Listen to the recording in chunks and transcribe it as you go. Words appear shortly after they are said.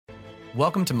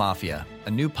Welcome to Mafia,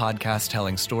 a new podcast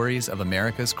telling stories of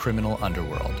America's criminal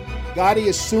underworld. Gotti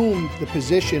assumed the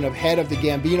position of head of the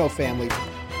Gambino family.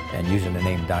 And using the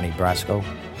name Donnie Brasco,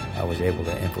 I was able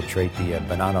to infiltrate the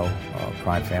Bonanno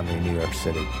crime family in New York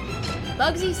City.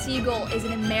 Bugsy Siegel is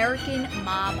an American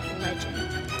mob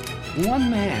legend.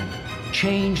 One man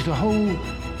changed the whole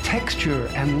texture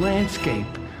and landscape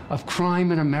of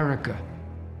crime in America.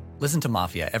 Listen to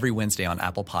Mafia every Wednesday on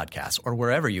Apple Podcasts or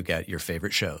wherever you get your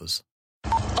favorite shows.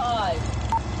 5,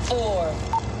 4,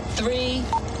 3,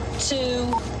 2,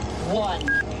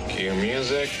 1. Cue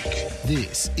music.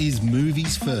 This is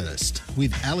Movies First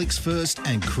with Alex First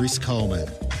and Chris Coleman.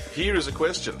 Here is a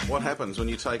question. What happens when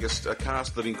you take a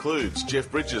cast that includes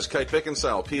Jeff Bridges, Kate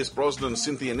Beckinsale, Pierce Brosnan,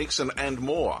 Cynthia Nixon and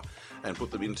more, and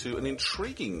put them into an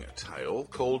intriguing tale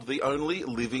called The Only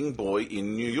Living Boy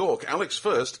in New York? Alex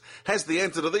First has the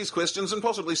answer to these questions and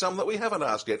possibly some that we haven't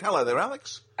asked yet. Hello there,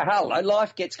 Alex. Hello.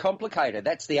 Life gets complicated.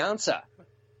 That's the answer.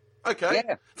 Okay.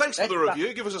 Yeah. Thanks for the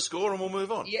review. Give us a score and we'll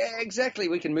move on. Yeah, exactly.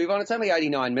 We can move on. It's only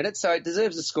 89 minutes, so it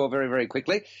deserves a score very, very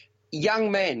quickly.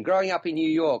 Young man growing up in New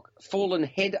York, fallen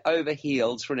head over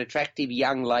heels for an attractive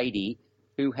young lady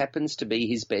who happens to be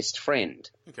his best friend.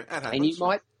 Okay, that happens. And you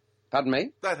might... Pardon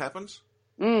me? That happens.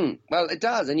 Well, it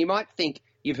does, and you might think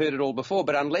you've heard it all before,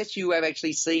 but unless you have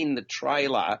actually seen the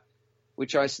trailer,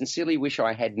 which I sincerely wish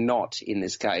I had not in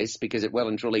this case, because it well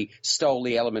and truly stole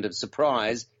the element of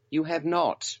surprise, you have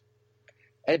not.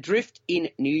 Adrift in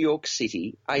New York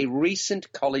City, a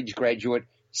recent college graduate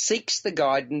seeks the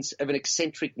guidance of an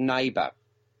eccentric neighbour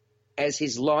as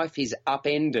his life is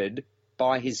upended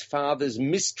by his father's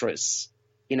mistress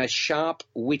in a sharp,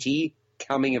 witty,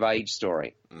 coming-of-age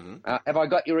story. Mm-hmm. Have I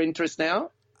got your interest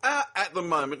now? At the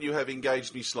moment, you have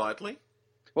engaged me slightly.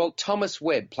 Well, Thomas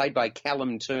Webb, played by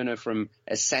Callum Turner from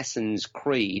Assassin's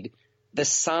Creed, the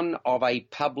son of a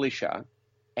publisher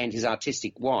and his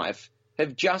artistic wife,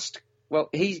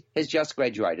 he has just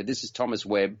graduated. This is Thomas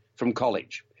Webb from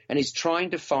college, and he's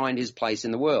trying to find his place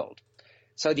in the world.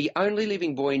 So The Only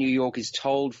Living Boy in New York is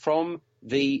told from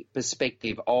the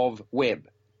perspective of Webb,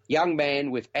 young man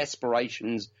with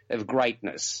aspirations of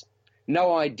greatness.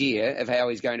 No idea of how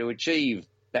he's going to achieve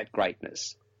that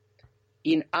greatness.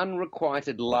 In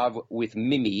unrequited love with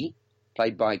Mimi,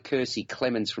 played by Kiersey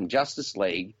Clemens from Justice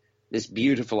League, this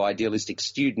beautiful idealistic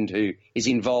student who is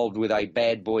involved with a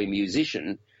bad boy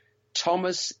musician,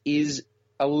 Thomas is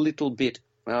a little bit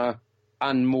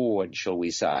unmoored, shall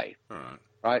we say. All right.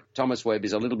 Right? Thomas Webb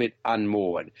is a little bit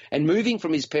unmoored. And moving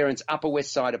from his parents' Upper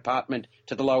West Side apartment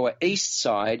to the Lower East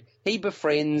Side, he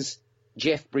befriends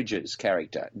Jeff Bridges'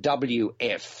 character,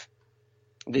 WF,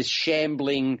 this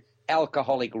shambling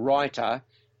alcoholic writer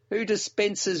who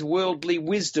dispenses worldly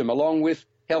wisdom along with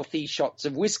healthy shots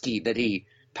of whiskey that he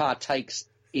partakes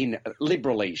in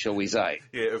liberally, shall we say.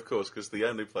 Yeah, of course, because the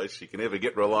only place you can ever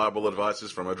get reliable advice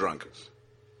is from a drunkard.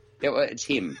 Yeah, well, it's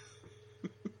him.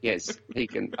 Yes, he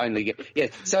can only get... Yeah,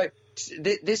 so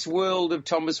this world of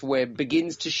Thomas Webb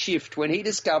begins to shift when he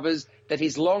discovers that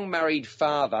his long-married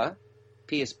father,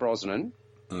 Pierce Brosnan,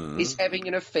 is having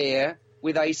an affair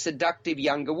with a seductive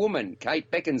younger woman, Kate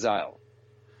Beckinsale.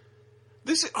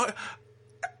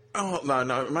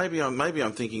 Maybe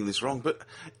I'm thinking this wrong, but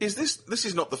this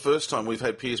is not the first time we've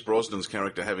had Pierce Brosnan's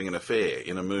character having an affair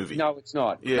in a movie. No, it's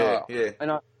not. Yeah, no. yeah.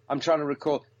 And I'm trying to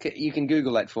recall. You can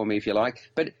Google that for me if you like.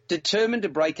 But determined to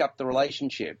break up the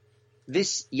relationship,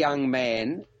 this young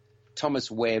man,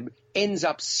 Thomas Webb, ends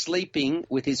up sleeping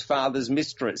with his father's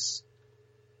mistress.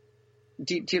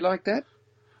 Do you like that?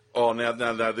 Oh, no.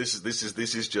 This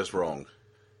is just wrong.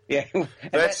 Yeah,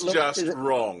 that's just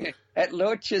wrong. It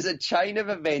launches a chain of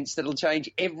events that'll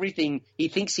change everything he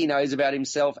thinks he knows about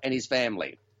himself and his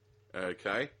family.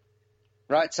 Okay.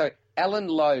 Right, so Alan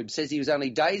Loeb says he was only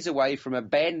days away from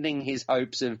abandoning his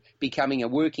hopes of becoming a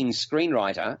working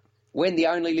screenwriter when The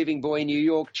Only Living Boy in New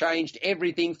York changed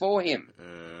everything for him.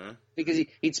 Because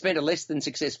he'd spent a less than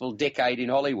successful decade in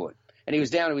Hollywood, and he was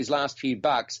down to his last few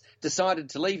bucks, decided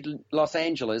to leave Los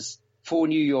Angeles for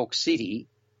New York City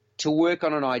to work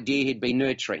on an idea he'd been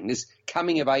nurturing, this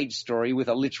coming-of-age story with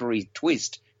a literary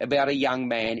twist about a young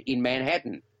man in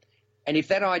Manhattan. And if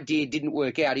that idea didn't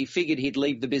work out, he figured he'd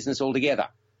leave the business altogether.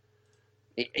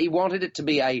 He wanted it to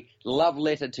be a love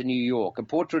letter to New York, a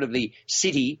portrait of the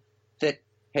city that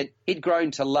he'd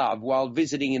grown to love while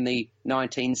visiting in the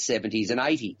 1970s and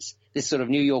 80s, this sort of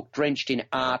New York drenched in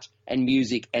art and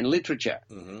music and literature.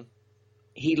 Mm-hmm.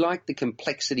 He liked the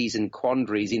complexities and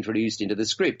quandaries introduced into the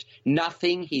script.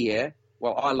 Nothing here,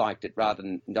 well, I liked it rather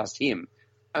than just him.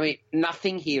 I mean,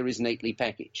 nothing here is neatly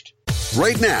packaged.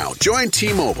 Right now, join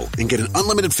T-Mobile and get an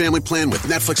unlimited family plan with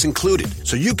Netflix included,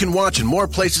 so you can watch in more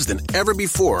places than ever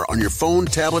before on your phone,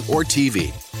 tablet, or TV.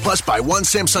 Plus, buy one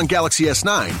Samsung Galaxy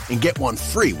S9 and get one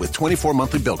free with 24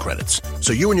 monthly bill credits,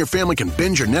 so you and your family can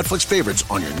binge your Netflix favorites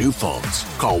on your new phones.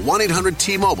 Call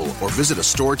 1-800-T-Mobile or visit a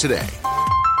store today.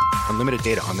 Unlimited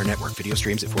data on their network. Video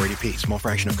streams at 480p. Small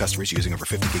fraction of customers using over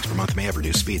 50 gigs per month may have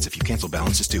reduced speeds. If you cancel,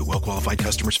 balance is due. Well-qualified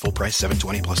customers, full price,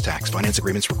 $720 plus tax. Finance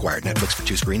agreements required. Netflix for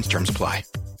 2 screens. Terms apply.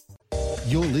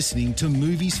 You're listening to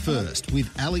Movies First with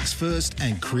Alex First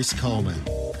and Chris Coleman.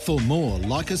 For more,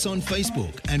 like us on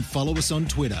Facebook and follow us on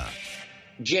Twitter.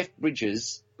 Jeff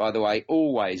Bridges, by the way,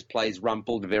 always plays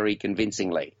Rumpled very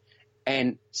convincingly.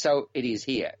 And so it is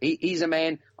here. He's a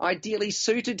man ideally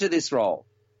suited to this role.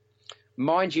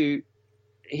 Mind you,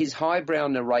 his highbrow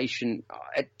narration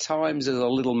at times is a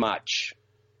little much.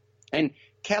 And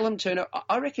Callum Turner,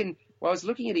 I reckon, while I was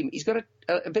looking at him, he's got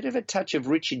a bit of a touch of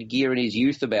Richard Gere in his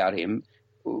youth about him,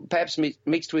 perhaps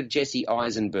mixed with Jesse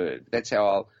Eisenberg. That's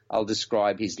how I'll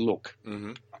describe his look.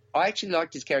 Mm-hmm. I actually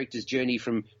liked his character's journey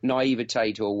from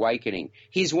naivete to awakening.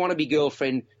 His wannabe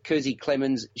girlfriend, Kersey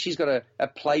Clemens, she's got a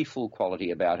playful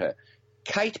quality about her.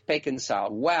 Kate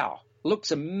Beckinsale, wow.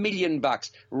 Looks $1 million,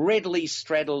 readily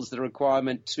straddles the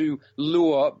requirement to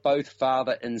lure both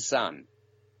father and son.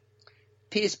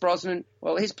 Pierce Brosnan,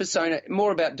 well, his persona,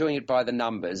 more about doing it by the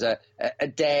numbers, a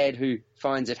dad who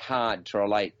finds it hard to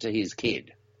relate to his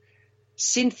kid.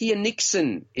 Cynthia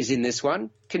Nixon is in this one,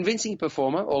 convincing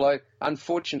performer, although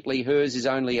unfortunately hers is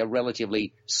only a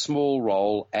relatively small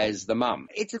role as the mum.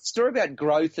 It's a story about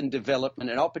growth and development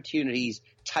and opportunities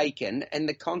taken and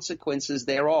the consequences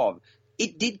thereof.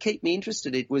 It did keep me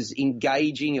interested. It was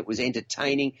engaging. It was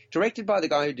entertaining. Directed by the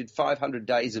guy who did 500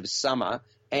 Days of Summer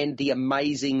and The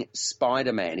Amazing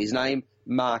Spider-Man. His name,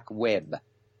 Mark Webb.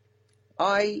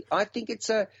 I think it's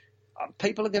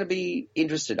people are going to be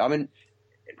interested. I mean,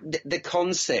 the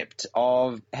concept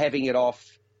of having it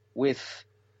off with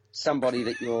somebody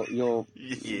that your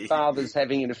father's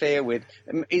having an affair with,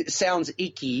 it sounds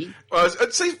icky. Well,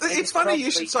 see, it's funny you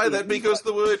should say that because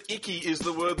the word icky is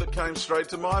the word that came straight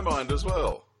to my mind as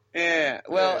well. Yeah,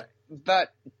 well,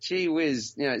 but gee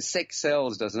whiz, sex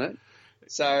sells, doesn't it?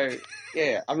 So,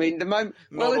 yeah, I mean, the moment...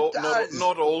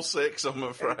 Not all sex, I'm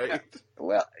afraid.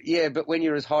 Well, yeah, but when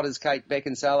you're as hot as Kate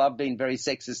Beckinsale, I've been very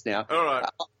sexist now. All right.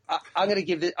 I'm going to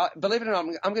give this... believe it or not,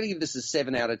 I'm going to give this a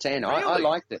 7 out of 10. Really? I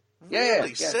liked it. Really?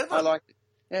 Yeah, 7? I liked it.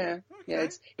 Yeah, okay. Yeah.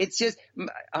 It's just,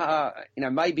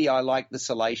 maybe I like the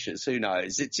salacious. Who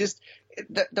knows? It's just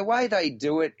the way they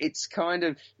do it. It's kind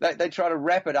of they try to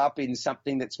wrap it up in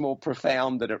something that's more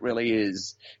profound than it really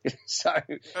is. So,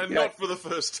 not for the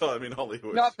first time in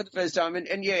Hollywood. Not for the first time,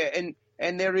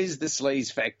 and there is the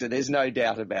sleaze factor. There's no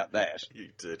doubt about that. You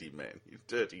dirty man. You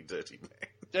dirty, dirty man.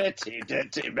 Dirty,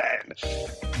 dirty man.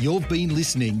 You've been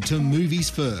listening to Movies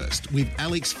First with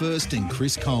Alex First and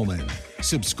Chris Coleman.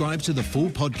 Subscribe to the full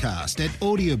podcast at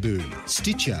Audioboom,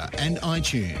 Stitcher and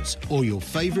iTunes, or your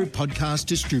favourite podcast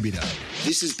distributor.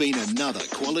 This has been another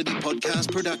quality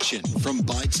podcast production from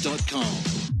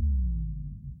Bytes.com.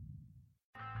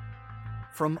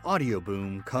 From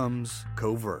Audioboom comes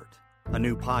Covert, a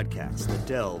new podcast that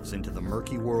delves into the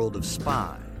murky world of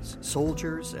spies,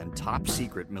 soldiers, and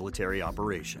top-secret military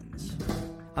operations.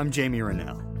 I'm Jamie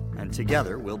Rennell, and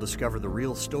together we'll discover the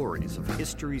real stories of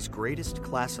history's greatest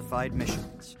classified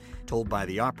missions, told by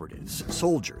the operatives,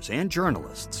 soldiers, and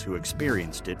journalists who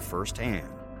experienced it firsthand.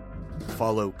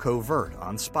 Follow Covert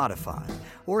on Spotify,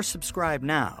 or subscribe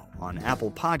now on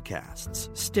Apple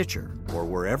Podcasts, Stitcher, or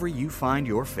wherever you find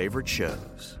your favorite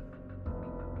shows.